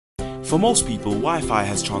For most people, Wi-Fi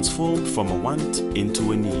has transformed from a want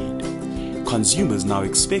into a need. Consumers now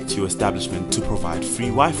expect your establishment to provide free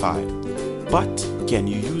Wi-Fi, but can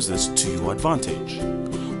you use this to your advantage?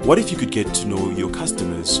 What if you could get to know your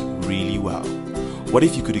customers really well? What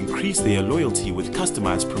if you could increase their loyalty with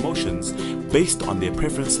customized promotions based on their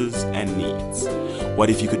preferences and needs? What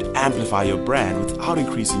if you could amplify your brand without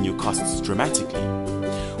increasing your costs dramatically?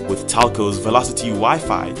 With Telco's Velocity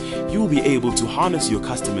Wi-Fi, you will be able to harness your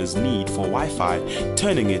customers' need for Wi-Fi,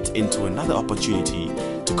 turning it into another opportunity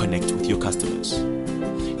to connect with your customers.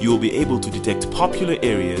 You will be able to detect popular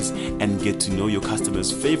areas and get to know your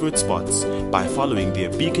customers' favorite spots by following their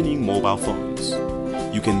beaconing mobile phones.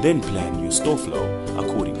 You can then plan your store flow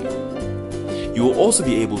accordingly. You will also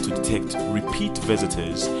be able to detect repeat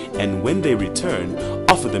visitors and when they return,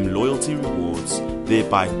 offer them loyalty rewards,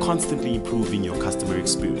 thereby constantly improving your customer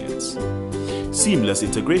experience. Seamless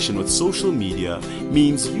integration with social media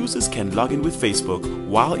means users can log in with Facebook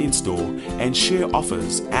while in store and share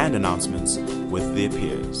offers and announcements with their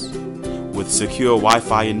peers. With secure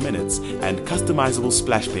Wi-Fi in minutes and customizable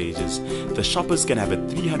splash pages, the shoppers can have a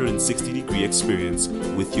 360-degree experience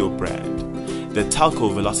with your brand. The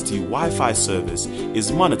Telco Velocity Wi-Fi service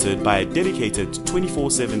is monitored by a dedicated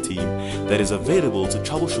 24/7 team that is available to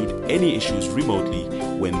troubleshoot any issues remotely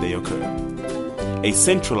when they occur. A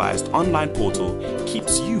centralized online portal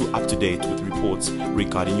keeps you up to date with reports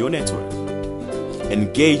regarding your network.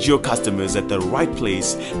 Engage your customers at the right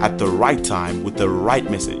place at the right time with the right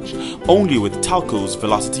message, only with Telco's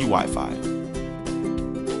Velocity Wi-Fi.